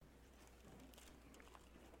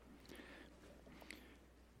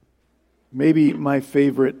Maybe my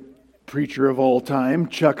favorite preacher of all time,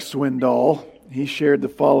 Chuck Swindoll, he shared the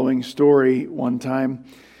following story one time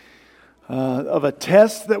of a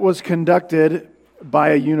test that was conducted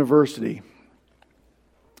by a university.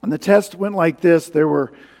 And the test went like this. There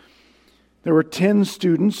were 10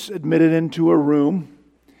 students admitted into a room,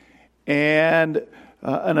 and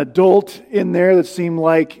an adult in there that seemed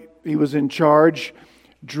like he was in charge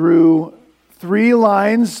drew 3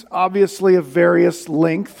 lines, obviously of various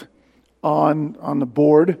length, on the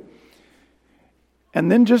board,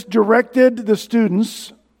 and then just directed the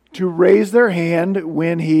students to raise their hand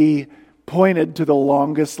when he pointed to the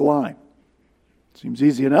longest line. Seems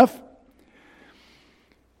easy enough.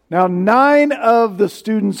 Now, 9 of the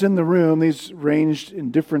students in the room, these ranged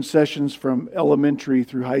in different sessions from elementary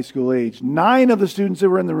through high school age, 9 of the students that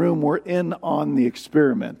were in the room were in on the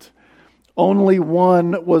experiment. Only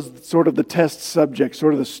one was sort of the test subject,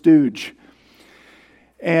 sort of the stooge.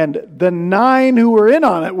 And the 9 who were in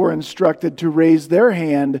on it were instructed to raise their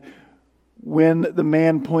hand when the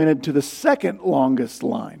man pointed to the second longest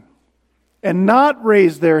line, and not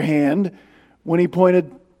raise their hand when he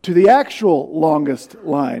pointed to the actual longest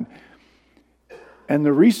line. And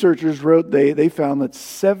the researchers wrote they found that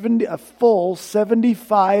a full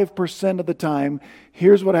 75% of the time,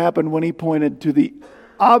 here's what happened when he pointed to the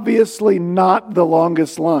obviously not the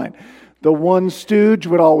longest line. The one stooge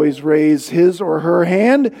would always raise his or her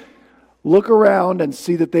hand, look around and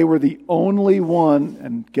see that they were the only one,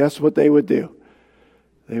 and guess what they would do?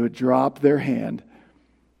 They would drop their hand.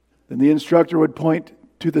 Then the instructor would point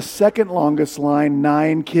to the second longest line.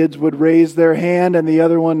 9 kids would raise their hand, and the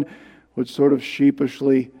other one would sort of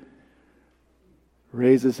sheepishly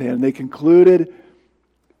raise his hand. They concluded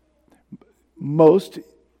most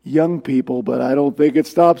young people, but I don't think it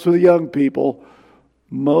stops with young people.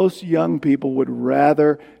 Most young people would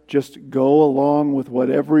rather just go along with what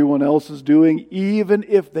everyone else is doing, even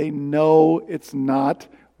if they know it's not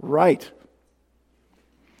right.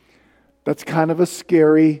 That's kind of a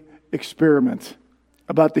scary experiment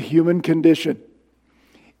about the human condition.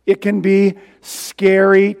 It can be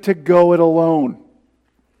scary to go it alone.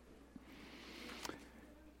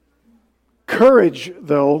 Courage,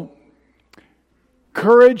 though,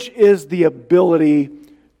 courage is the ability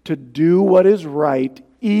to do what is right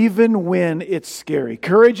even when it's scary.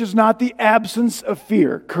 Courage is not the absence of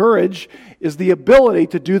fear. Courage is the ability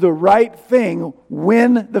to do the right thing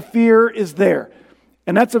when the fear is there.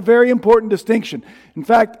 And that's a very important distinction. In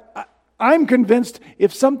fact, I'm convinced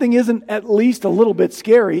if something isn't at least a little bit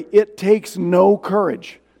scary, it takes no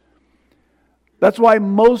courage. That's why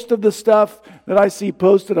most of the stuff that I see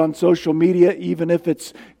posted on social media, even if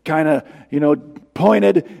it's kind of,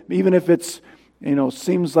 pointed, even if it's,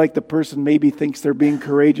 seems like the person maybe thinks they're being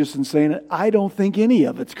courageous and saying it, I don't think any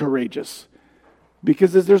of it's courageous.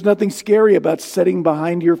 Because there's nothing scary about sitting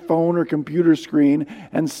behind your phone or computer screen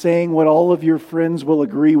and saying what all of your friends will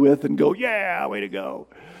agree with and go, yeah, way to go.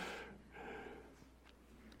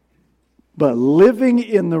 But living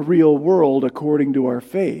in the real world according to our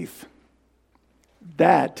faith,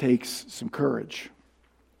 that takes some courage.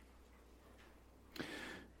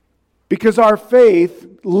 Because our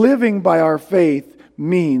faith, living by our faith,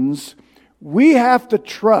 means we have to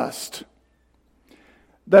trust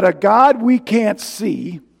that a God we can't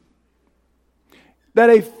see, that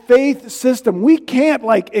a faith system we can't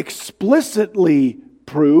explicitly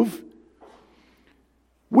prove,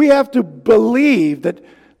 we have to believe that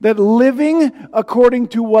living according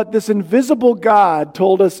to what this invisible God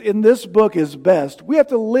told us in this book is best, we have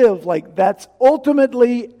to live like that's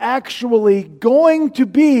ultimately, actually going to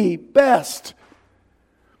be best.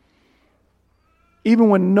 Even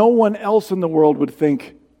when no one else in the world would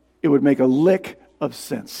think it would make a lick of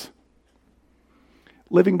sense.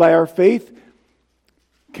 Living by our faith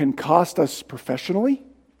can cost us professionally,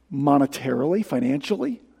 monetarily,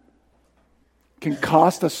 financially, can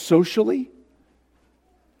cost us socially.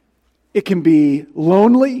 It can be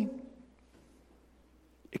lonely.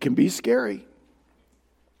 It can be scary.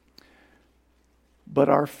 But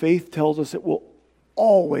our faith tells us it will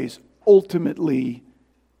always ultimately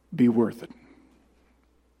be worth it.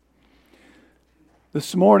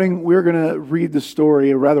 This morning we're going to read the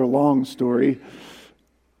story, a rather long story,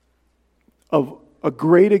 of a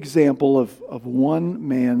great example of one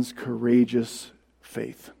man's courageous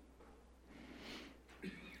faith.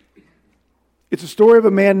 It's a story of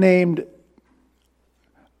a man named,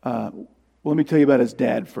 let me tell you about his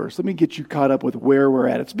dad first. Let me get you caught up with where we're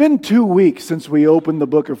at. It's been 2 weeks since we opened the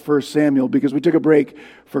book of 1 Samuel because we took a break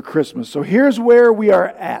for Christmas. So here's where we are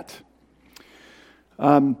at.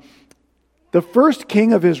 The first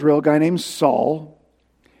king of Israel, a guy named Saul,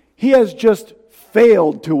 he has just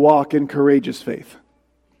failed to walk in courageous faith.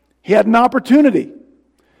 He had an opportunity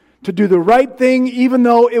to do the right thing even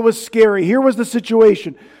though it was scary. Here was the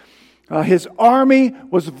situation. His army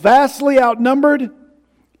was vastly outnumbered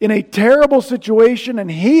in a terrible situation,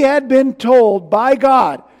 and he had been told by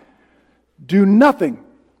God, do nothing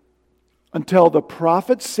until the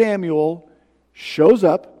prophet Samuel shows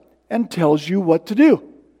up and tells you what to do.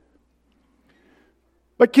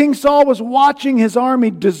 But King Saul was watching his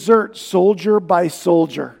army desert soldier by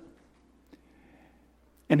soldier.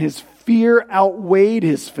 And his fear outweighed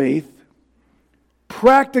his faith.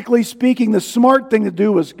 Practically speaking, the smart thing to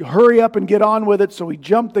do was hurry up and get on with it, so he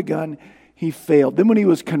jumped the gun. He failed. Then when he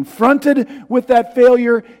was confronted with that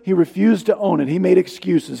failure, he refused to own it. He made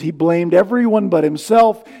excuses. He blamed everyone but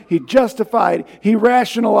himself. He justified. He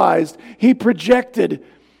rationalized. He projected.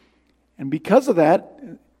 And because of that,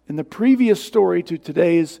 in the previous story to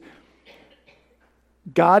today's,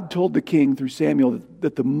 God told the king through Samuel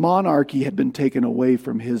that the monarchy had been taken away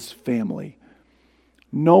from his family.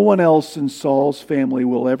 No one else in Saul's family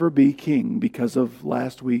will ever be king because of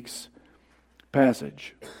last week's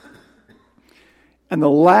passage. And the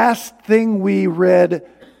last thing we read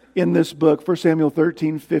in this book, 1 Samuel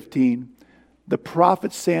 13:15, the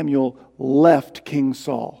prophet Samuel left King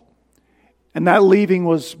Saul. And that leaving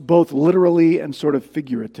was both literally and sort of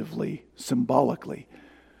figuratively, symbolically.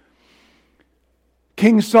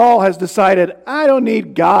 King Saul has decided, I don't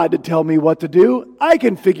need God to tell me what to do. I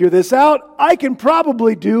can figure this out. I can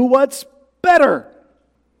probably do what's better.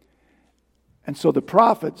 And so the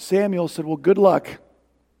prophet Samuel said, well, good luck.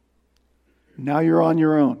 Now you're on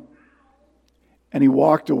your own. And he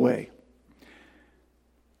walked away.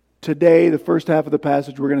 Today, the first half of the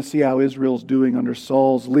passage, we're going to see how Israel's doing under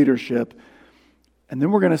Saul's leadership. And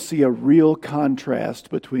then we're going to see a real contrast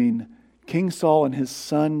between King Saul and his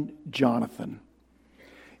son Jonathan.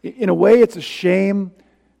 In a way, it's a shame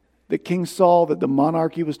that King Saul, that the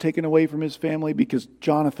monarchy was taken away from his family, because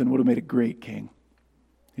Jonathan would have made a great king.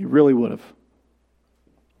 He really would have.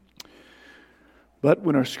 But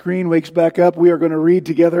when our screen wakes back up, we are going to read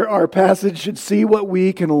together our passage and see what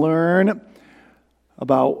we can learn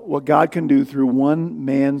about what God can do through one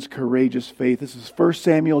man's courageous faith. This is 1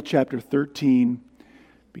 Samuel chapter 13,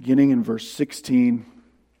 beginning in verse 16.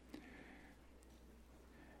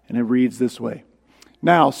 And it reads this way.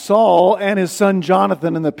 Now Saul and his son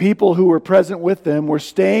Jonathan and the people who were present with them were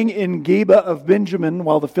staying in Geba of Benjamin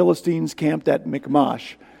while the Philistines camped at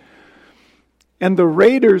Michmash. And the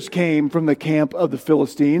raiders came from the camp of the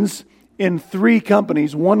Philistines in 3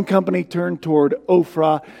 companies. One company turned toward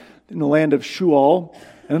Ophrah in the land of Shual,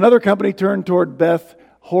 and another company turned toward Beth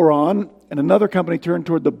Horon, and another company turned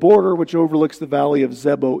toward the border which overlooks the valley of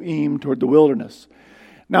Zeboim toward the wilderness.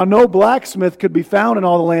 Now no blacksmith could be found in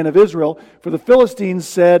all the land of Israel, for the Philistines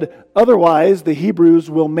said, otherwise the Hebrews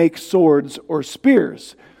will make swords or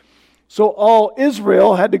spears. So all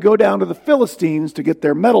Israel had to go down to the Philistines to get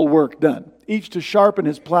their metal work done, each to sharpen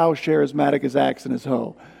his plowshare, his mattock, his axe, and his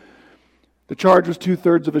hoe. The charge was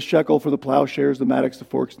 2/3 of a shekel for the plowshares, the mattocks, the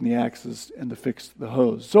forks, and the axes, and to fix the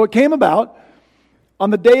hoes. So it came about on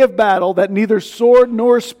the day of battle that neither sword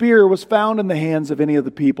nor spear was found in the hands of any of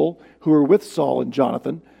the people who were with Saul and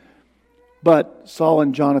Jonathan. But Saul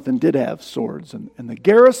and Jonathan did have swords, and the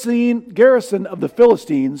garrison of the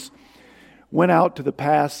Philistines went out to the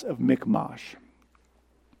pass of Michmash.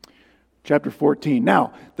 Chapter 14.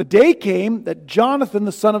 Now, the day came that Jonathan,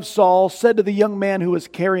 the son of Saul, said to the young man who was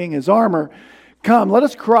carrying his armor, come, let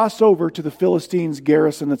us cross over to the Philistines'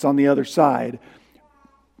 garrison that's on the other side.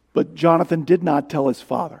 But Jonathan did not tell his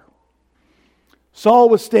father. Saul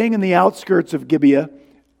was staying in the outskirts of Gibeah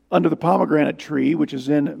under the pomegranate tree, which is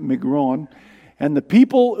in Migron, and the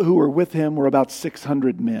people who were with him were about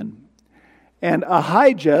 600 men. And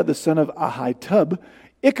Ahijah, the son of Ahitub,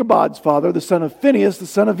 Ichabod's father, the son of Phinehas, the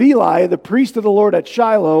son of Eli, the priest of the Lord at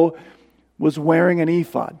Shiloh, was wearing an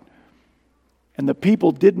ephod. And the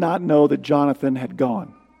people did not know that Jonathan had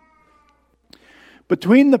gone.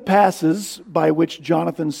 Between the passes by which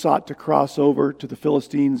Jonathan sought to cross over to the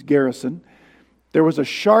Philistines' garrison, there was a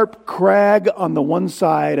sharp crag on the one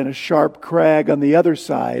side and a sharp crag on the other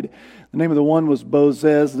side. The name of the one was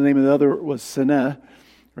Bozez, the name of the other was Seneh.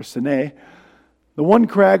 The one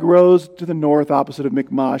crag rose to the north opposite of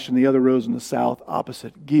Michmash, and the other rose in the south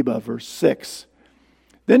opposite Geba. Verse 6.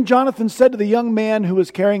 Then Jonathan said to the young man who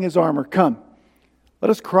was carrying his armor, come,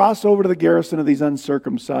 let us cross over to the garrison of these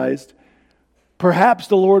uncircumcised. Perhaps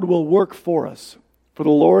the Lord will work for us, for the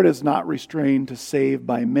Lord is not restrained to save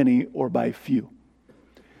by many or by few.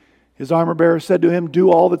 His armor-bearer said to him,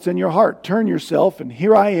 do all that's in your heart. Turn yourself, and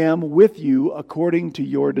here I am with you according to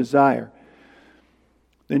your desire.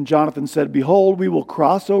 Then Jonathan said, "Behold, we will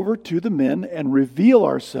cross over to the men and reveal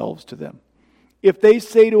ourselves to them. If they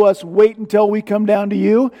say to us, 'Wait until we come down to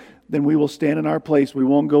you,' then we will stand in our place. We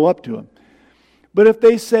won't go up to them. But if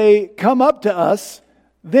they say, 'Come up to us,'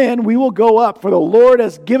 then we will go up, for the Lord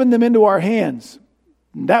has given them into our hands.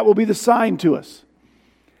 And that will be the sign to us."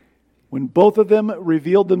 When both of them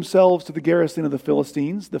revealed themselves to the garrison of the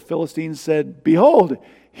Philistines said, "Behold,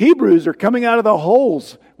 Hebrews are coming out of the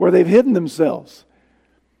holes where they've hidden themselves."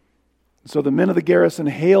 So the men of the garrison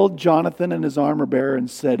hailed Jonathan and his armor-bearer and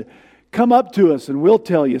said, "Come up to us and we'll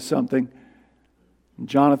tell you something." And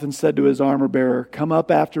Jonathan said to his armor-bearer, "Come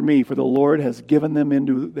up after me, for the Lord has given them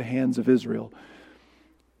into the hands of Israel."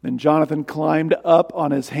 Then Jonathan climbed up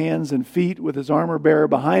on his hands and feet with his armor-bearer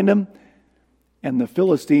behind him, and the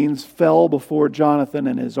Philistines fell before Jonathan,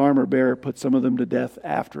 and his armor-bearer put some of them to death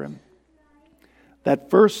after him.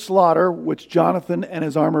 That first slaughter which Jonathan and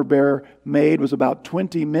his armor-bearer made was about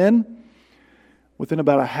 20 men, within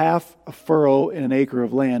about a half a furrow in an acre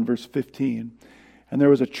of land, verse 15. And there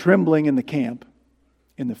was a trembling in the camp,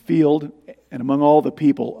 in the field, and among all the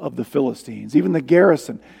people of the Philistines. Even the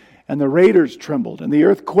garrison and the raiders trembled, and the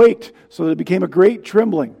earth quaked, so that it became a great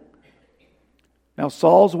trembling. Now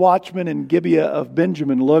Saul's watchmen in Gibeah of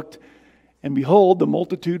Benjamin looked, and behold, the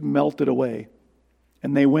multitude melted away,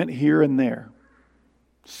 and they went here and there.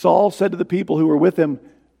 Saul said to the people who were with him,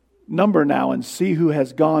 "Number now and see who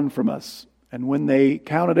has gone from us." And when they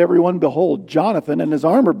counted everyone, behold, Jonathan and his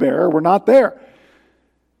armor-bearer were not there.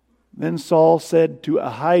 Then Saul said to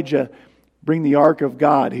Ahijah, "Bring the ark of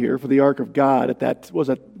God here," for the ark of God was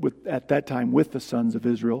at that time with the sons of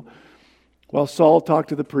Israel. While Saul talked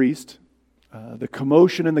to the priest, the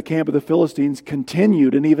commotion in the camp of the Philistines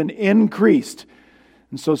continued and even increased.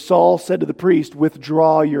 And so Saul said to the priest,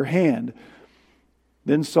 "Withdraw your hand."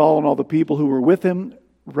 Then Saul and all the people who were with him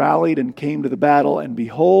rallied and came to the battle, and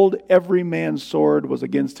behold, every man's sword was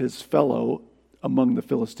against his fellow among the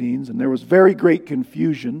Philistines, and there was very great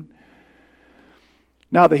confusion.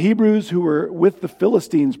 Now the Hebrews who were with the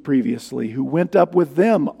Philistines previously, who went up with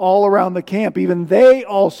them all around the camp, even they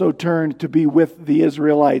also turned to be with the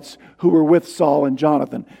Israelites who were with Saul and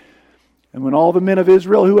Jonathan. And when all the men of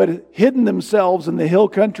Israel who had hidden themselves in the hill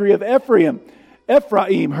country of Ephraim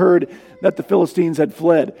heard that the Philistines had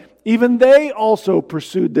fled, even they also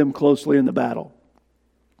pursued them closely in the battle.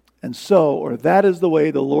 And so, or that is the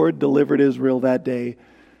way the Lord delivered Israel that day,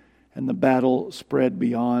 and the battle spread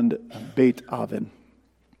beyond Beit Aven.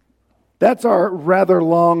 That's our rather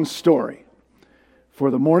long story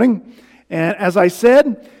for the morning. And as I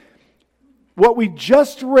said, what we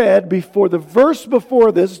just read before, the verse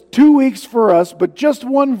before this, 2 weeks for us, but just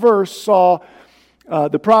one verse saw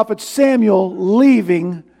the prophet Samuel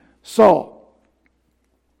leaving Saul.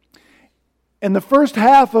 And the first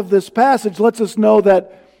half of this passage lets us know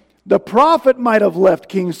that the prophet might have left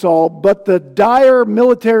King Saul, but the dire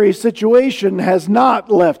military situation has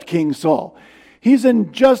not left King Saul. He's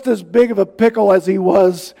in just as big of a pickle as he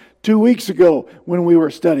was 2 weeks ago when we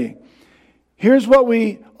were studying. Here's what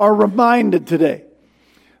we are reminded today.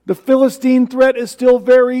 The Philistine threat is still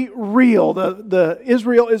very real.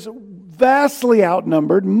 Israel is vastly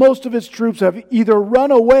outnumbered. Most of its troops have either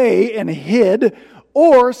run away and hid,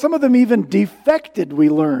 or some of them even defected, we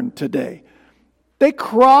learned today. They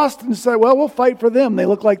crossed and said, well, we'll fight for them. They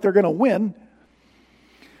look like they're going to win.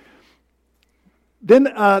 Then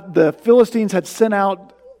the Philistines had sent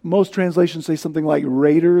out, most translations say something like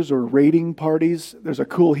raiders or raiding parties. There's a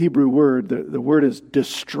cool Hebrew word. The word is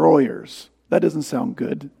destroyers. That doesn't sound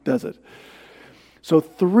good, does it? So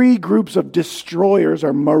 3 groups of destroyers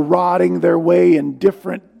are marauding their way in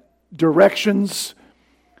different directions.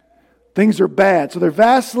 Things are bad. So they're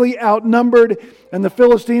vastly outnumbered, and the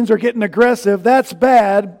Philistines are getting aggressive. That's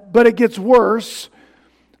bad, but it gets worse.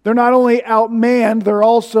 They're not only outmanned, they're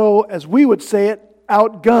also, as we would say it,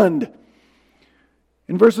 outgunned.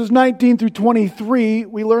 In verses 19 through 23,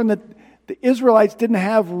 we learn that the Israelites didn't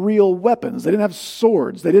have real weapons. They didn't have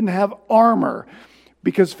swords. They didn't have armor.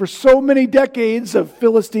 Because for so many decades of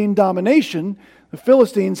Philistine domination, the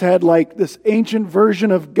Philistines had like this ancient version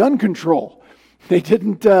of gun control. They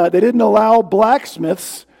didn't allow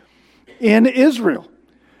blacksmiths in Israel.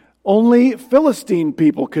 Only Philistine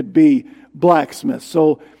people could be blacksmiths,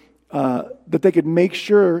 so that they could make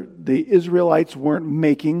sure the Israelites weren't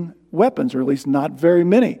making weapons, or at least not very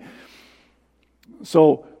many.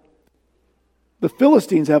 So the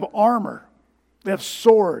Philistines have armor. They have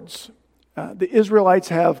swords. The Israelites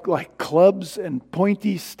have like clubs and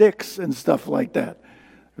pointy sticks and stuff like that.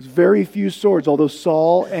 There's very few swords, although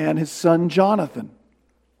Saul and his son Jonathan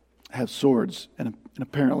have swords and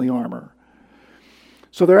apparently armor.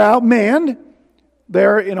 So they're outmanned.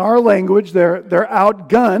 in our language, they're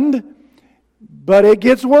outgunned, but it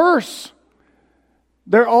gets worse.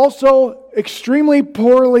 They're also extremely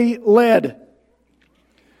poorly led.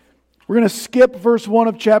 We're going to skip verse 1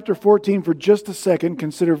 of chapter 14 for just a second.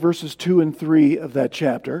 Consider verses 2 and 3 of that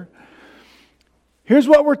chapter. Here's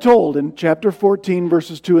what we're told in chapter 14,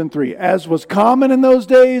 verses 2 and 3. As was common in those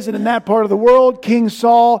days and in that part of the world, King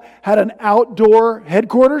Saul had an outdoor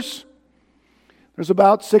headquarters. There's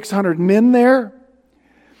about 600 men there.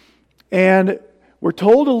 And we're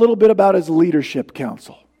told a little bit about his leadership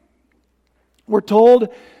council. We're told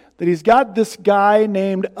that he's got this guy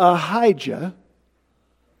named Ahijah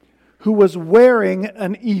who was wearing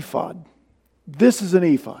an ephod. This is an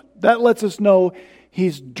ephod. That lets us know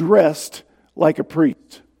he's dressed like a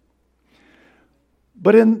priest.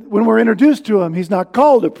 But when we're introduced to him, he's not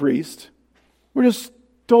called a priest. We're just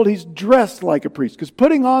told he's dressed like a priest. Because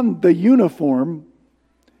putting on the uniform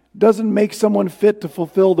doesn't make someone fit to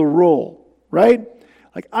fulfill the role, right?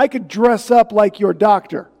 Like, I could dress up like your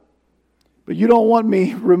doctor, but you don't want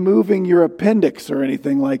me removing your appendix or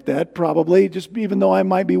anything like that, probably, just even though I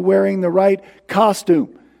might be wearing the right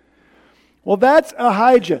costume. Well, that's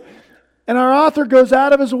Ahijah. And our author goes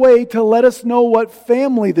out of his way to let us know what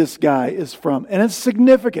family this guy is from. And it's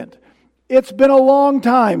significant. It's been a long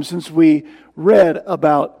time since we read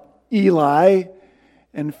about Eli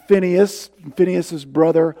and Phinehas'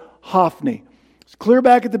 brother Hophni. It's clear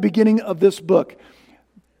back at the beginning of this book.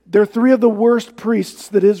 They're three of the worst priests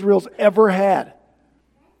that Israel's ever had.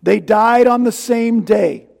 They died on the same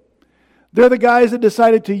day. They're the guys that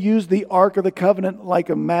decided to use the Ark of the Covenant like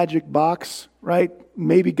a magic box, right?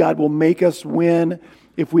 Maybe God will make us win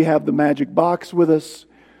if we have the magic box with us.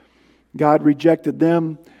 God rejected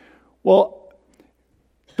them. Well,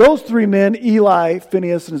 those three men, Eli,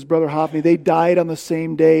 Phinehas, and his brother Hophni, they died on the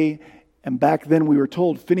same day. And back then we were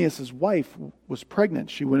told Phinehas' wife was pregnant.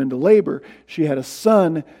 She went into labor. She had a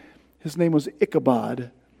son. His name was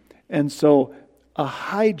Ichabod. And so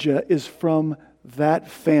Ahijah is from that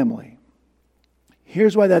family.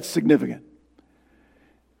 Here's why that's significant.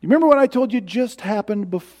 You remember what I told you just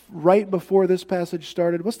happened right before this passage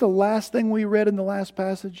started? What's the last thing we read in the last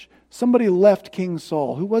passage? Somebody left King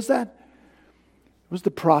Saul. Who was that? It was the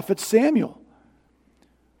prophet Samuel.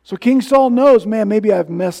 So King Saul knows, man, maybe I've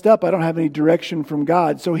messed up. I don't have any direction from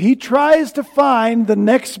God. So he tries to find the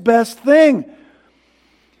next best thing.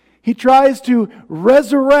 He tries to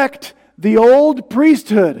resurrect the old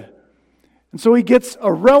priesthood. And so he gets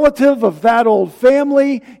a relative of that old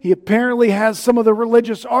family. He apparently has some of the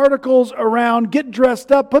religious articles around. Get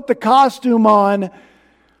dressed up, put the costume on,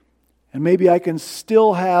 and maybe I can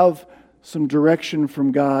still have some direction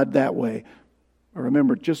from God that way.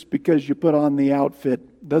 Remember, just because you put on the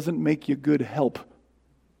outfit doesn't make you good help.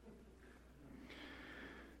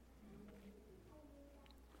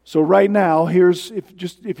 So right now,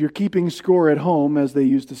 if you're keeping score at home, as they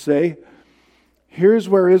used to say, here's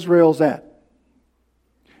where Israel's at.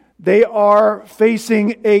 They are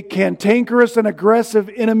facing a cantankerous and aggressive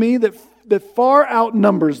enemy that far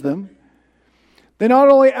outnumbers them. They not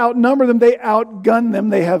only outnumber them, they outgun them.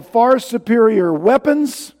 They have far superior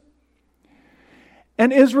weapons.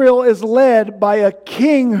 And Israel is led by a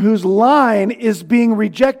king whose line is being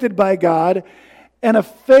rejected by God, and a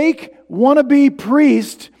fake wannabe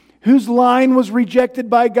priest whose line was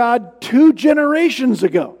rejected by God 2 generations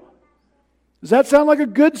ago. Does that sound like a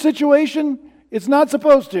good situation? It's not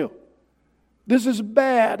supposed to. This is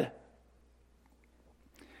bad.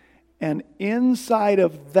 And inside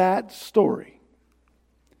of that story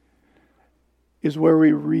is where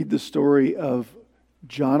we read the story of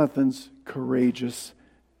Jonathan's courageous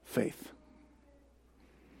faith.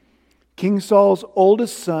 King Saul's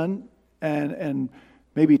oldest son and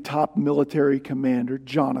maybe top military commander,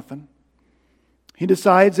 Jonathan, he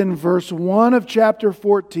decides in verse 1 of chapter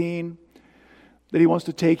 14 that he wants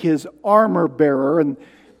to take his armor bearer, and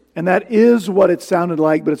that is what it sounded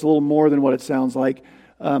like, but it's a little more than what it sounds like.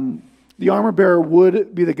 The armor bearer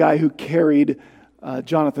would be the guy who carried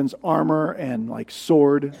Jonathan's armor and like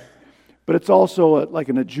sword, but it's also like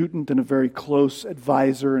an adjutant and a very close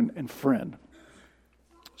advisor and friend.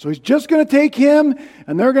 So he's just going to take him,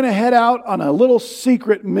 and they're going to head out on a little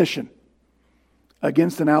secret mission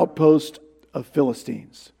against an outpost of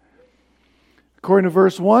Philistines. According to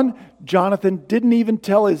verse 1, Jonathan didn't even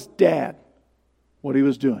tell his dad what he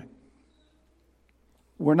was doing.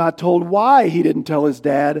 We're not told why he didn't tell his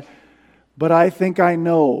dad, but I think I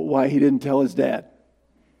know why he didn't tell his dad.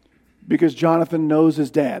 Because Jonathan knows his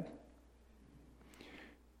dad.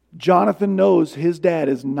 Jonathan knows his dad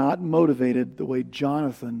is not motivated the way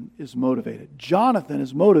Jonathan is motivated. Jonathan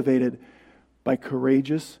is motivated by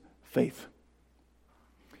courageous faith.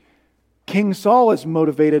 King Saul is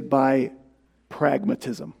motivated by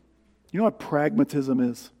pragmatism. You know what pragmatism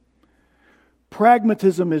is?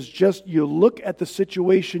 Pragmatism is just you look at the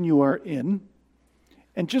situation you are in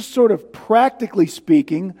and just sort of practically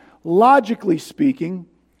speaking, logically speaking,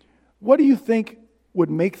 what do you think would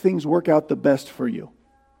make things work out the best for you?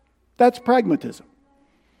 That's pragmatism.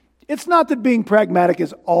 It's not that being pragmatic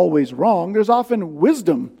is always wrong. There's often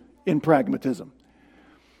wisdom in pragmatism.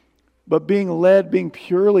 But being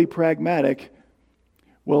purely pragmatic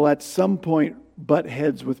will at some point butt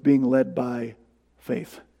heads with being led by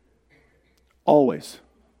faith. Always.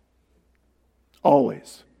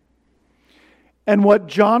 Always. And what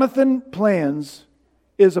Jonathan plans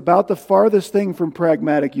is about the farthest thing from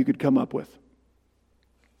pragmatic you could come up with.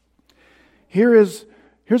 Here's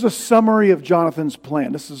a summary of Jonathan's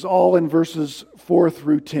plan. This is all in verses 4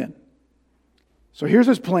 through 10. So here's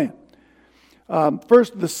his plan.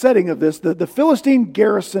 First, the setting of this. The Philistine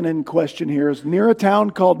garrison in question here is near a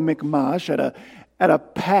town called Michmash at a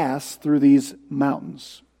pass through these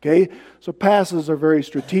mountains. Okay? So passes are very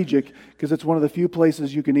strategic because it's one of the few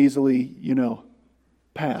places you can easily,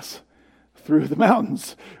 pass through the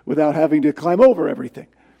mountains without having to climb over everything.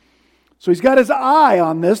 So he's got his eye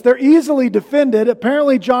on this. They're easily defended.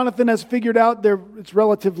 Apparently Jonathan has figured out it's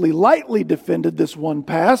relatively lightly defended, this one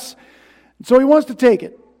pass. And so he wants to take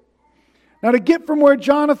it. Now to get from where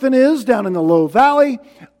Jonathan is, down in the low valley,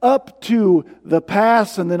 up to the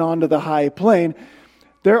pass and then onto the high plain,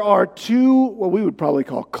 there are two, what we would probably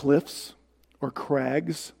call cliffs or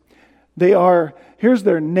crags. Here's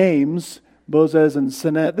their names, Bozez and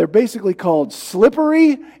Sinet. They're basically called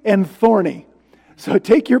Slippery and Thorny. So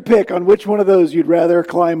take your pick on which one of those you'd rather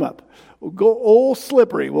climb up. We'll go old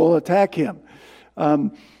Slippery. We'll attack him.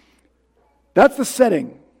 That's the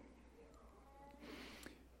setting.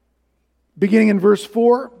 Beginning in verse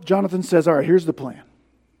 4, Jonathan says, all right, here's the plan.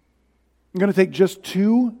 I'm going to take just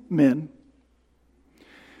 2 men,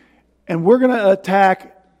 and we're going to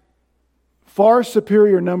attack far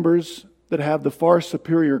superior numbers that have the far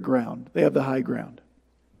superior ground. They have the high ground.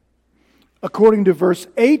 According to verse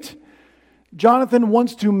 8, Jonathan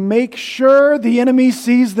wants to make sure the enemy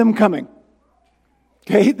sees them coming.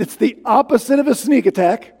 Okay, it's the opposite of a sneak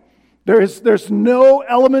attack. There's no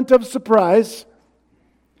element of surprise.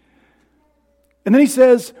 And then he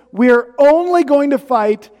says, we're only going to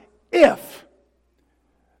fight if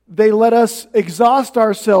they let us exhaust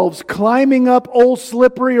ourselves climbing up Old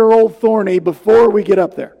Slippery or Old Thorny before we get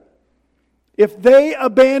up there. If they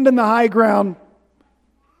abandon the high ground,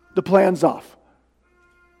 the plan's off.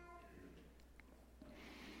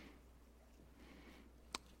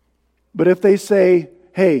 But if they say,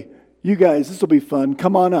 hey, you guys, this will be fun,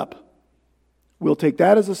 come on up, we'll take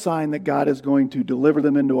that as a sign that God is going to deliver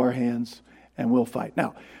them into our hands and we'll fight.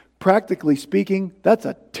 Now, practically speaking, that's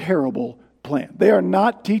a terrible plan. They are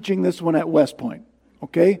not teaching this one at West Point,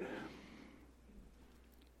 okay?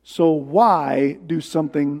 So why do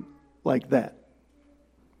something like that?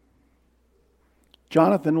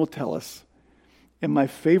 Jonathan will tell us in my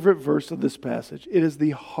favorite verse of this passage. It is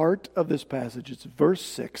the heart of this passage. It's verse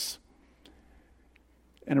 6.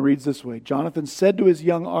 And it reads this way. Jonathan said to his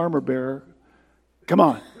young armor bearer, come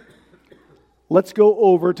on, let's go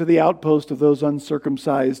over to the outpost of those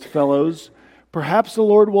uncircumcised fellows. Perhaps the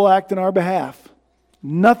Lord will act in our behalf.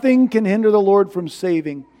 Nothing can hinder the Lord from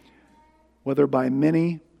saving, whether by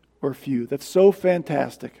many or few. That's so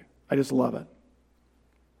fantastic. I just love it.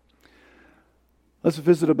 Let's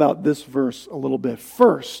visit about this verse a little bit.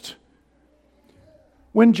 First,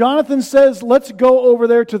 when Jonathan says, let's go over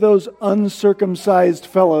there to those uncircumcised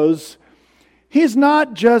fellows, he's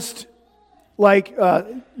not just like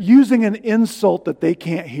using an insult that they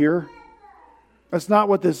can't hear. That's not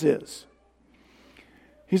what this is.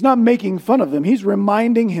 He's not making fun of them. He's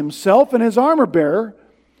reminding himself and his armor bearer,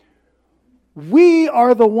 we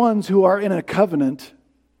are the ones who are in a covenant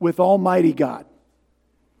with Almighty God.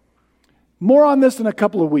 More on this in a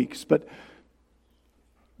couple of weeks, but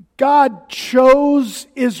God chose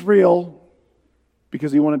Israel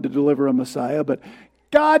because he wanted to deliver a Messiah, but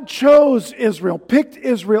God chose Israel, picked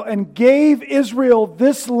Israel, and gave Israel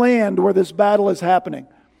this land where this battle is happening.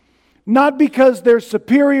 Not because they're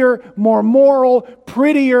superior, more moral,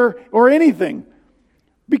 prettier, or anything.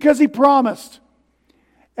 Because he promised.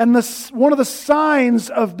 And one of the signs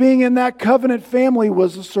of being in that covenant family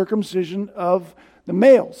was the circumcision of the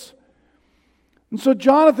males. And so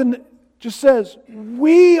Jonathan just says,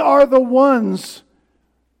 we are the ones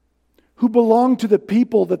who belong to the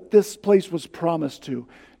people that this place was promised to.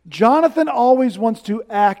 Jonathan always wants to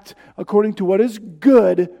act according to what is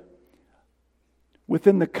good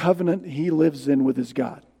within the covenant he lives in with his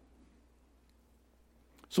God.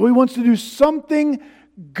 So he wants to do something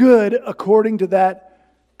good according to that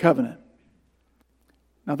covenant.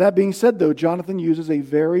 Now that being said, though, Jonathan uses a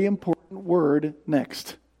very important word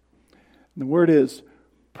next. And the word is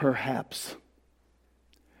perhaps.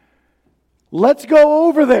 Let's go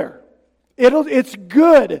over there. It's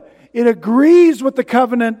good. It agrees with the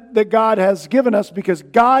covenant that God has given us because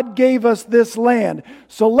God gave us this land.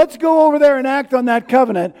 So let's go over there and act on that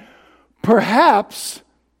covenant. Perhaps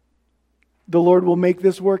the Lord will make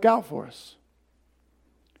this work out for us.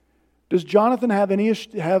 Does Jonathan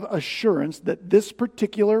have assurance that this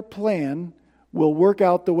particular plan will work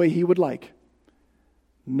out the way he would like?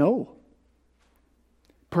 No.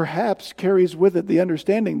 Perhaps carries with it the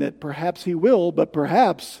understanding that perhaps he will, but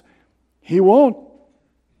perhaps he won't.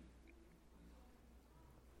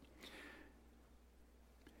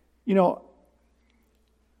 You know,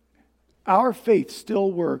 our faith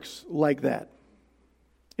still works like that.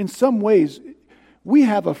 In some ways, we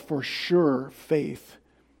have a for sure faith.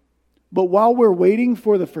 But while we're waiting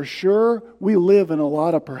for the for sure, we live in a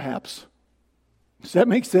lot of perhaps. Does that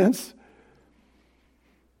make sense?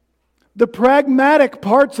 The pragmatic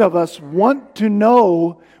parts of us want to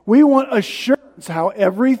know, we want assurance how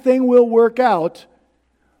everything will work out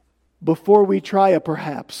before we try a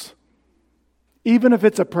perhaps. Even if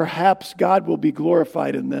it's a perhaps God will be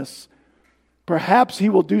glorified in this. Perhaps He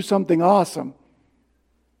will do something awesome.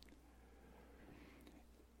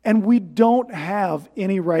 And we don't have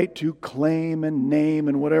any right to claim and name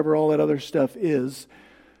and whatever all that other stuff is.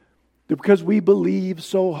 Because we believe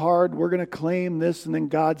so hard, we're going to claim this and then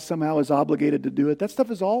God somehow is obligated to do it. That stuff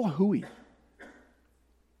is all hooey.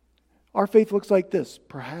 Our faith looks like this,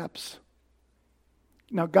 perhaps.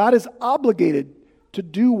 Now God is obligated to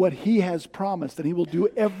do what He has promised, and He will do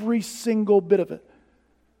every single bit of it.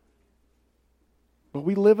 But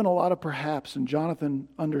we live in a lot of perhaps, and Jonathan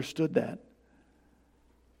understood that.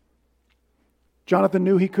 Jonathan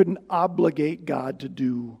knew he couldn't obligate God to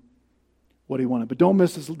do what he wanted. But don't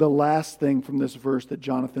miss the last thing from this verse that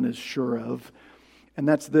Jonathan is sure of, and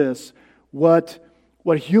that's this. What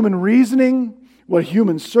human reasoning, what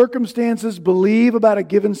human circumstances believe about a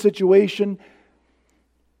given situation,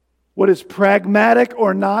 what is pragmatic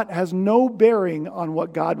or not, has no bearing on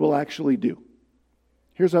what God will actually do.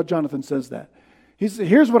 Here's how Jonathan says that.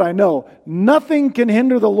 Here's what I know. Nothing can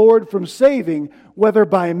hinder the Lord from saving, whether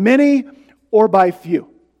by many or by few.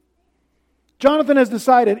 Jonathan has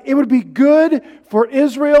decided it would be good for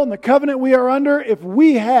Israel and the covenant we are under if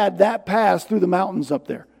we had that pass through the mountains up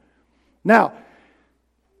there. Now,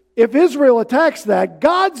 if Israel attacks that,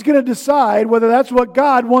 God's going to decide whether that's what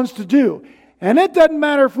God wants to do. And it doesn't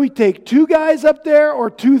matter if we take 2 guys up there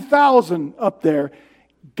or 2,000 up there.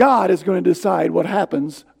 God is going to decide what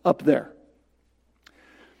happens up there.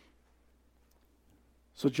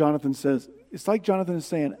 So Jonathan says, it's like Jonathan is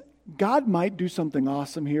saying, God might do something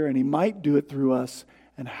awesome here, and He might do it through us.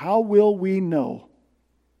 And how will we know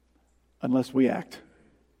unless we act?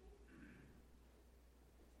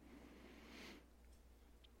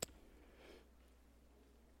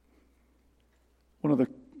 One of the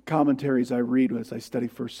commentaries I read as I study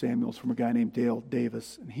 1 Samuel is from a guy named Dale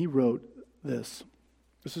Davis, and he wrote this.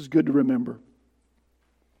 This is good to remember.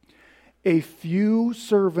 A few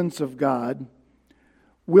servants of God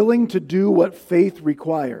willing to do what faith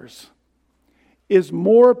requires is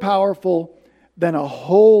more powerful than a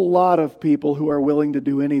whole lot of people who are willing to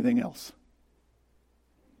do anything else.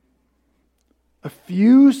 A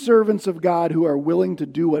few servants of God who are willing to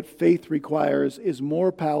do what faith requires is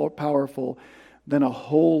more powerful than a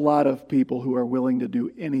whole lot of people who are willing to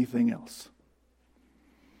do anything else.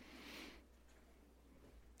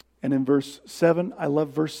 And in verse 7, I love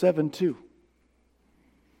verse 7 too.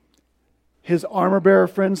 His armor-bearer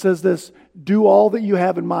friend says this, do all that you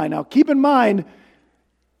have in mind. Now keep in mind,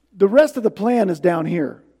 the rest of the plan is down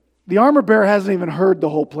here. The armor-bearer hasn't even heard the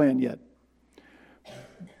whole plan yet.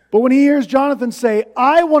 But when he hears Jonathan say,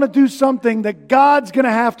 I want to do something that God's going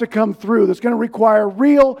to have to come through, that's going to require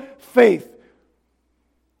real faith.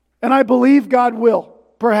 And I believe God will.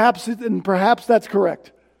 Perhaps that's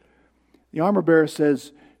correct. The armor-bearer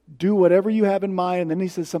says, do whatever you have in mind. And then he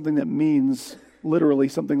says something that means literally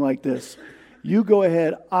something like this. You go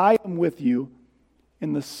ahead, I am with you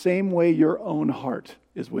in the same way your own heart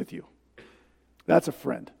is with you. That's a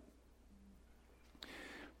friend.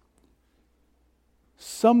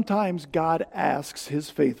 Sometimes God asks His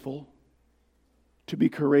faithful to be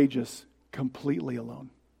courageous completely alone.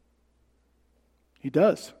 He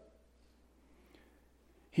does.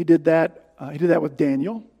 He did that with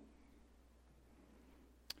Daniel.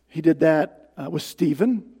 He did that with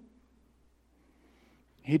Stephen.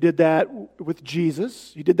 He did that with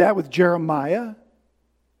Jesus. He did that with Jeremiah.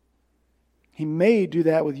 He may do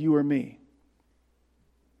that with you or me.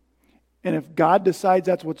 And if God decides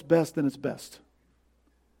that's what's best, then it's best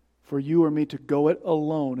for you or me to go it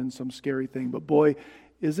alone in some scary thing. But boy,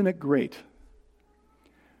 isn't it great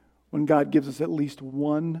when God gives us at least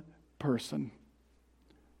one person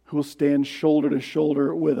who will stand shoulder to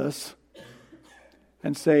shoulder with us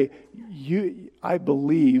and say, I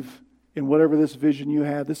believe in whatever this vision you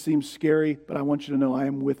have. This seems scary, but I want you to know I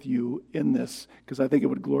am with you in this, because I think it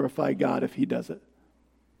would glorify God if He does it.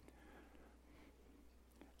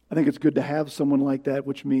 I think it's good to have someone like that,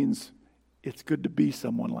 which means it's good to be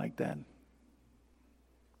someone like that.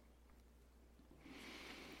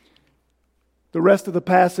 The rest of the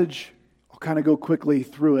passage, I'll kind of go quickly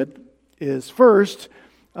through it, is first,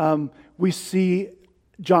 we see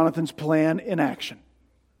Jonathan's plan in action.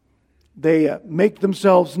 They make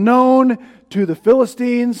themselves known to the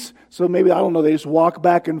Philistines. So maybe, I don't know, they just walk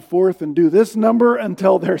back and forth and do this number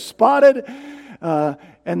until they're spotted.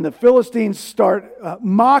 And the Philistines start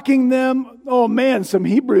mocking them. Oh man, some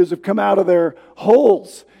Hebrews have come out of their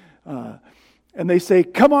holes. And they say,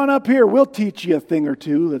 come on up here, we'll teach you a thing or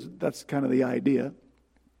two. That's kind of the idea.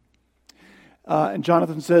 And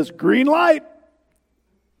Jonathan says, green light.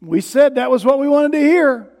 We said that was what we wanted to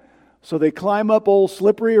hear. So they climb up Old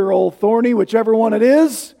Slippery or Old Thorny, whichever one it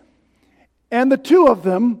is. And the two of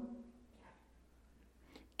them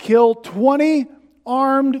kill 20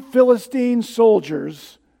 armed Philistine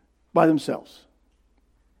soldiers by themselves.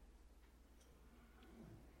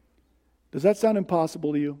 Does that sound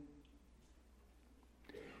impossible to you?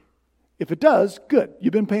 If it does, good.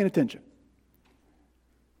 You've been paying attention.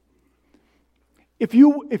 If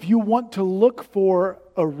you want to look for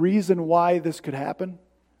a reason why this could happen,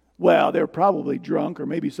 well, they're probably drunk, or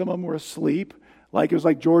maybe some of them were asleep. Like it was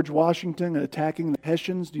like George Washington attacking the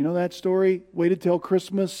Hessians. Do you know that story? Waited till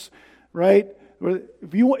Christmas, right?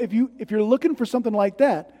 If you're looking for something like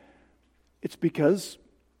that, it's because,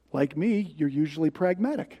 like me, you're usually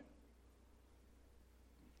pragmatic.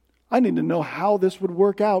 I need to know how this would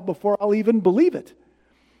work out before I'll even believe it.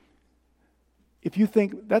 If you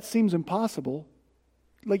think that seems impossible,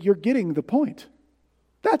 like you're getting the point.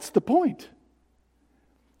 That's the point.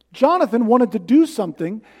 Jonathan wanted to do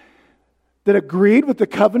something that agreed with the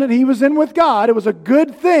covenant he was in with God. It was a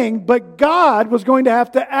good thing, but God was going to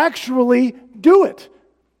have to actually do it.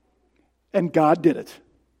 And God did it.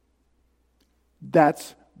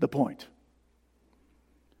 That's the point.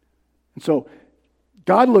 And so,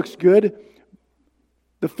 God looks good.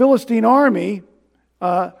 The Philistine army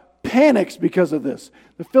panics because of this.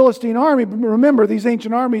 The Philistine army, remember, these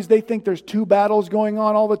ancient armies, they think there's two battles going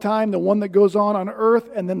on all the time. The one that goes on earth,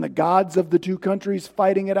 and then the gods of the two countries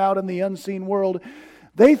fighting it out in the unseen world.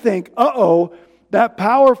 They think, that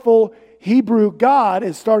powerful Hebrew God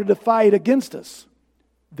has started to fight against us.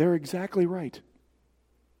 They're exactly right.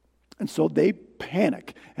 And so they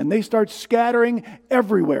panic, and they start scattering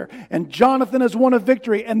everywhere. And Jonathan has won a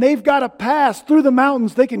victory, and they've got to pass through the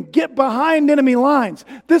mountains. They can get behind enemy lines.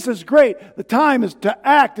 This is great. The time is to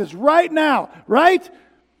act is right now, right?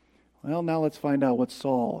 Well, now let's find out what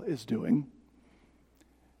Saul is doing.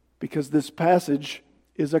 Because this passage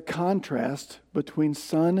is a contrast between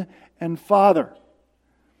son and father.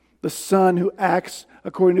 The son who acts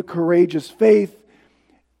according to courageous faith,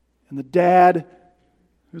 and the dad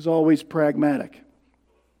who's always pragmatic.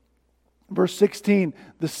 Verse 16,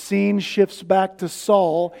 the scene shifts back to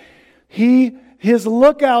Saul. His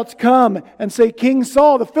lookouts come and say, King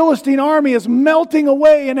Saul, the Philistine army is melting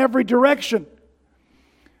away in every direction.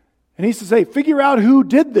 And he says, hey, figure out who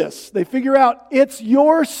did this. They figure out it's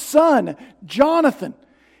your son, Jonathan.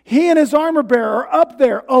 He and his armor bearer are up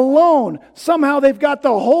there alone. Somehow they've got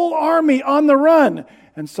the whole army on the run.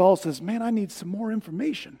 And Saul says, man, I need some more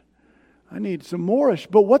information. I need some more.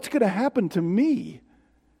 But what's going to happen to me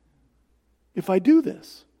if I do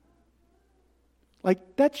this?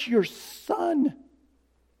 Like, that's your son.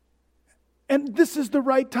 And this is the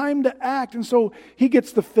right time to act. And so he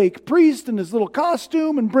gets the fake priest in his little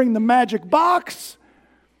costume and bring the magic box.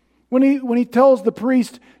 When he tells the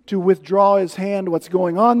priest to withdraw his hand, what's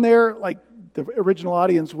going on there, like the original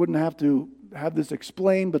audience wouldn't have to have this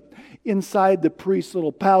explained, but inside the priest's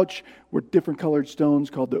little pouch were different colored stones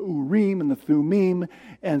called the Urim and the Thummim,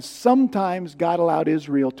 and sometimes God allowed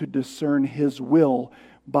Israel to discern His will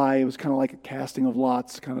by, it was kind of like a casting of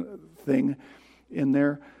lots kind of thing in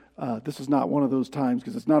there. This is not one of those times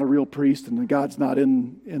because it's not a real priest and God's not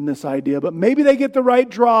in this idea, but maybe they get the right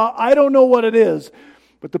draw. I don't know what it is,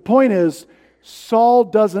 but the point is Saul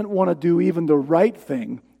doesn't want to do even the right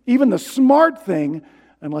thing, even the smart thing,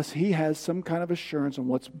 unless he has some kind of assurance on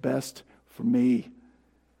what's best for me.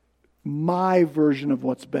 My version of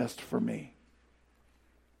what's best for me.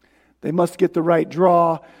 They must get the right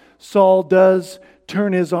draw. Saul does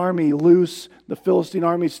turn his army loose. The Philistine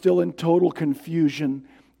army is still in total confusion.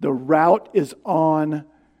 The rout is on.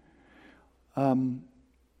 And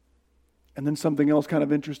then something else kind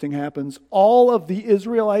of interesting happens. All of the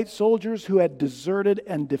Israelite soldiers who had deserted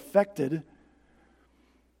and defected,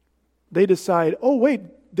 they decide, oh wait,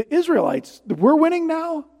 the Israelites, we're winning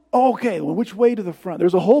now? Oh, okay, well, which way to the front?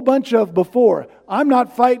 There's a whole bunch of before. I'm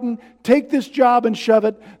not fighting. Take this job and shove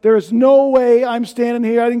it. There is no way I'm standing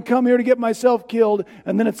here. I didn't come here to get myself killed.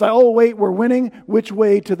 And then it's like, oh wait, we're winning. Which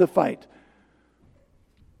way to the fight?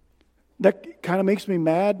 That kind of makes me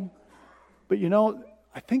mad. But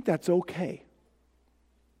I think that's okay.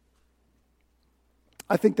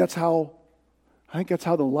 I think that's how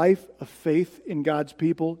the life of faith in God's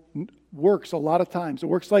people works a lot of times. It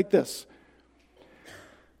works like this.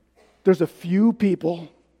 There's a few people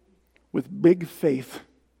with big faith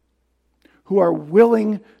who are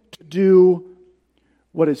willing to do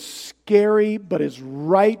what is scary but is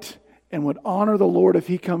right and would honor the Lord if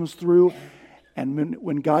He comes through. And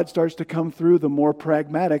when God starts to come through, the more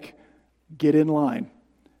pragmatic get in line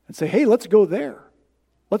and say, hey, let's go there.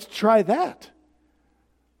 Let's try that.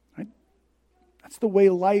 Right? That's the way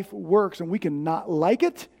life works, and we can not like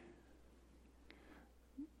it,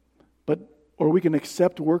 or we can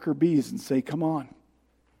accept worker bees and say, come on,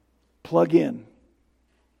 plug in.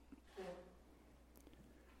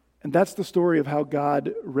 And that's the story of how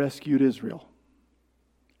God rescued Israel.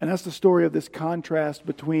 And that's the story of this contrast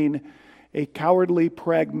between a cowardly,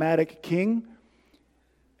 pragmatic king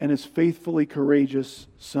and his faithfully courageous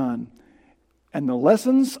son. And the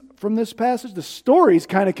lessons from this passage, the story is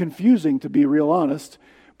kind of confusing, to be real honest.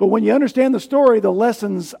 But when you understand the story, the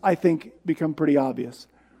lessons, I think, become pretty obvious.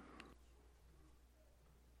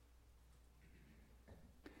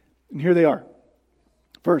 And here they are.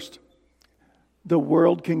 First, the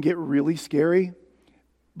world can get really scary,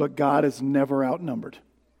 but God is never outnumbered.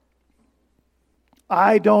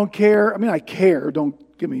 I don't care. I mean, I care.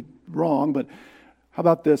 Don't get me wrong, but how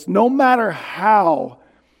about this? No matter how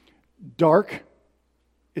dark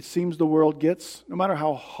it seems the world gets, no matter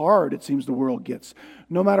how hard it seems the world gets,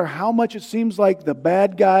 no matter how much it seems like the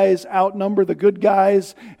bad guys outnumber the good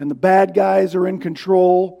guys and the bad guys are in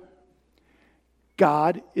control,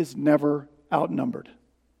 God is never outnumbered.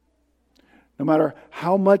 No matter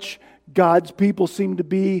how much God's people seem to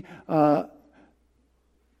be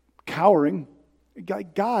cowering,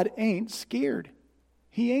 God ain't scared.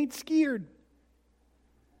 He ain't scared.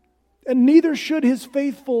 And neither should His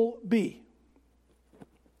faithful be.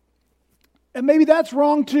 And maybe that's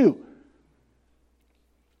wrong too.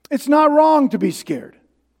 It's not wrong to be scared.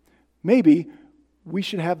 Maybe we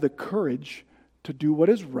should have the courage to do what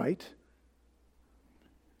is right,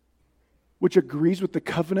 which agrees with the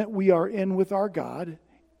covenant we are in with our God,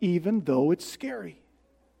 even though it's scary.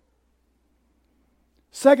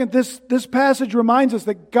 Second, this passage reminds us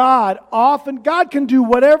that God can do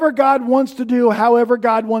whatever God wants to do, however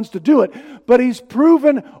God wants to do it. But He's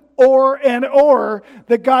proven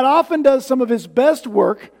that God often does some of His best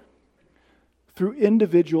work through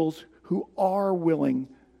individuals who are willing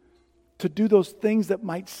to do those things that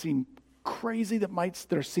might seem crazy,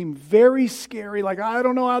 that seem very scary, like I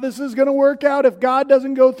don't know how this is going to work out. If God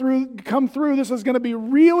doesn't come through, this is going to be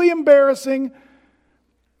really embarrassing.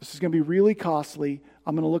 This is going to be really costly.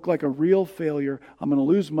 I'm going to look like a real failure. I'm going to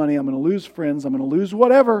lose money. I'm going to lose friends. I'm going to lose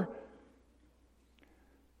whatever.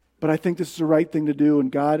 But I think this is the right thing to do,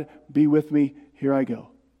 and God, be with me. Here I go.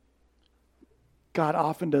 God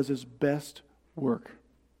often does His best work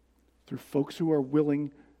through folks who are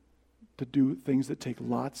willing to do things that take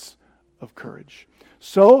lots of courage.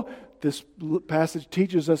 So, this passage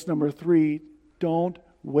teaches us, number 3, don't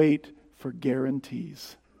wait for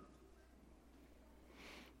guarantees.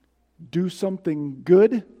 Do something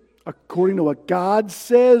good according to what God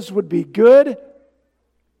says would be good,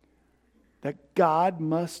 that God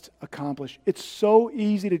must accomplish. It's so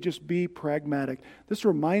easy to just be pragmatic. This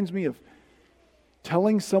reminds me of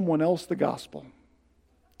telling someone else the gospel,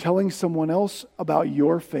 telling someone else about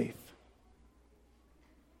your faith.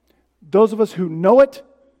 Those of us who know it,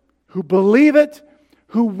 who believe it,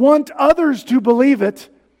 who want others to believe it,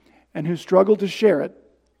 and who struggle to share it.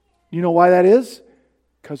 You know why that is?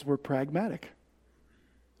 Because we're pragmatic.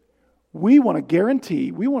 We want to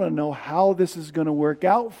guarantee, we want to know how this is going to work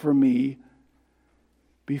out for me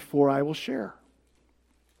before I will share.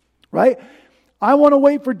 Right? I want to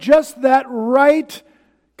wait for just that right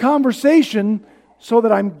conversation so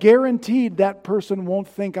that I'm guaranteed that person won't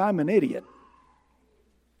think I'm an idiot.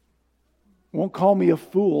 Won't call me a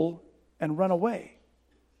fool and run away.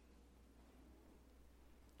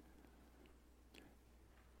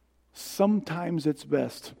 sometimes it's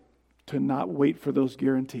best to not wait for those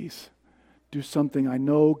guarantees. Do something I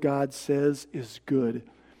know God says is good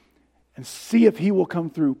and see if He will come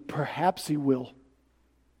through. Perhaps He will.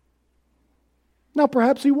 Now,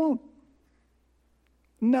 perhaps He won't.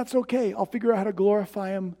 And that's okay. I'll figure out how to glorify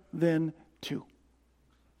Him then too.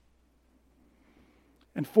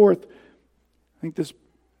 And fourth, I think this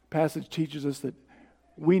passage teaches us that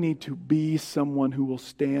we need to be someone who will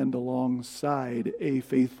stand alongside a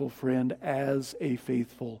faithful friend as a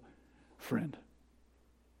faithful friend.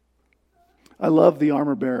 I love the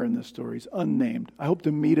armor bearer in this story. He's unnamed. I hope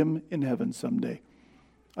to meet him in heaven someday.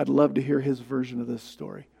 I'd love to hear his version of this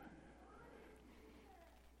story.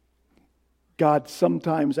 God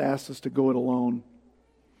sometimes asks us to go it alone,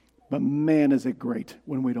 but man, is it great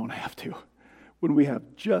when we don't have to. When we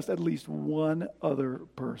have just at least one other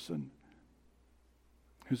person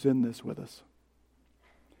who's in this with us.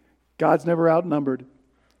 God's never outnumbered.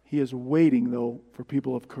 He is waiting, though, for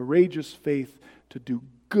people of courageous faith to do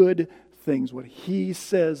good things. What He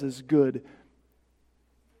says is good.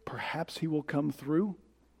 Perhaps He will come through.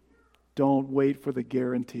 Don't wait for the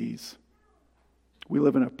guarantees. We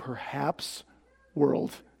live in a perhaps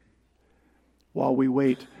world while we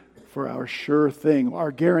wait for our sure thing.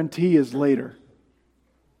 Our guarantee is later.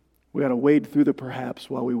 We got to wade through the perhaps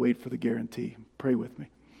while we wait for the guarantee. Pray with me.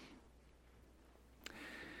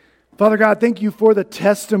 Father God, thank You for the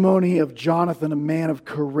testimony of Jonathan, a man of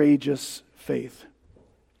courageous faith.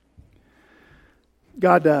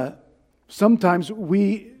 God, sometimes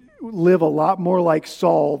we live a lot more like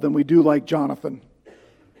Saul than we do like Jonathan.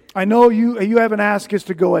 I know you haven't asked us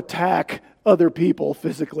to go attack other people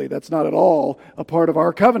physically. That's not at all a part of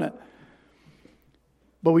our covenant.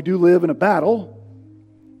 But we do live in a battle.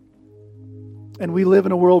 And we live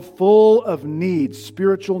in a world full of needs,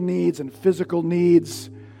 spiritual needs and physical needs.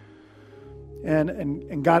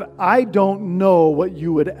 And God, I don't know what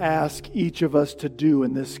You would ask each of us to do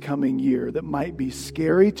in this coming year that might be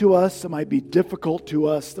scary to us, that might be difficult to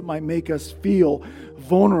us, that might make us feel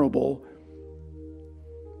vulnerable.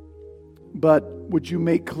 But would You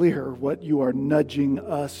make clear what You are nudging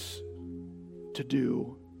us to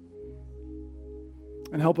do?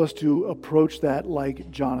 And help us to approach that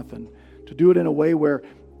like Jonathan, to do it in a way where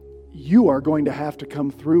You are going to have to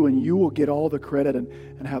come through and You will get all the credit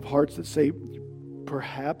and have hearts that say,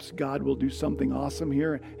 perhaps God will do something awesome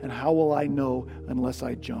here, and how will I know unless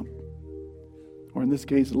I jump? Or in this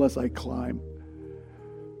case, unless I climb.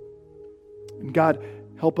 And God,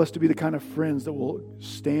 help us to be the kind of friends that will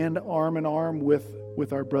stand arm in arm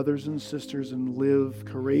with our brothers and sisters and live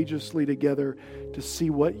courageously together to see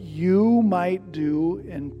what You might do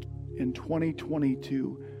in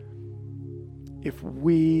 2022 if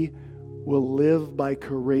we will live by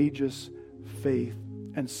courageous faith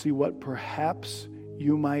and see what perhaps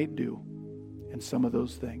You might do in some of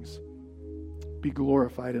those things. Be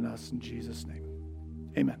glorified in us in Jesus' name.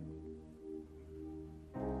 Amen.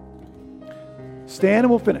 Stand and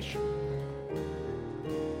we'll finish.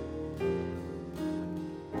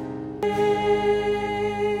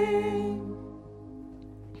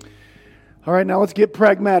 All right, now let's get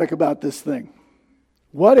pragmatic about this thing.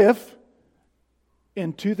 What if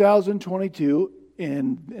in 2022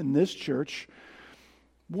 in this church,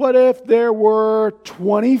 what if there were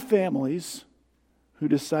 20 families who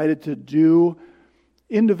decided to do,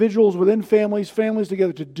 individuals within families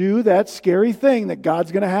together, to do that scary thing that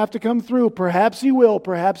God's going to have to come through? Perhaps He will,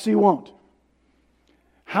 perhaps He won't.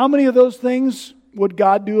 How many of those things would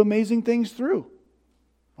God do amazing things through?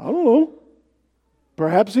 I don't know.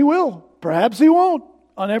 Perhaps He will, perhaps He won't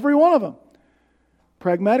on every one of them.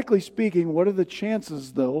 Pragmatically speaking, what are the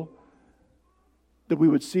chances, though, that we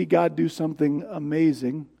would see God do something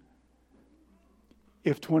amazing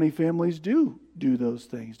if 20 families do those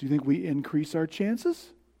things? Do you think we increase our chances?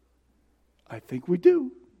 I think we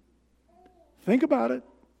do. Think about it.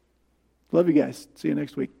 Love you guys. See you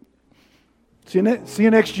next week. See you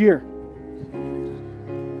next year.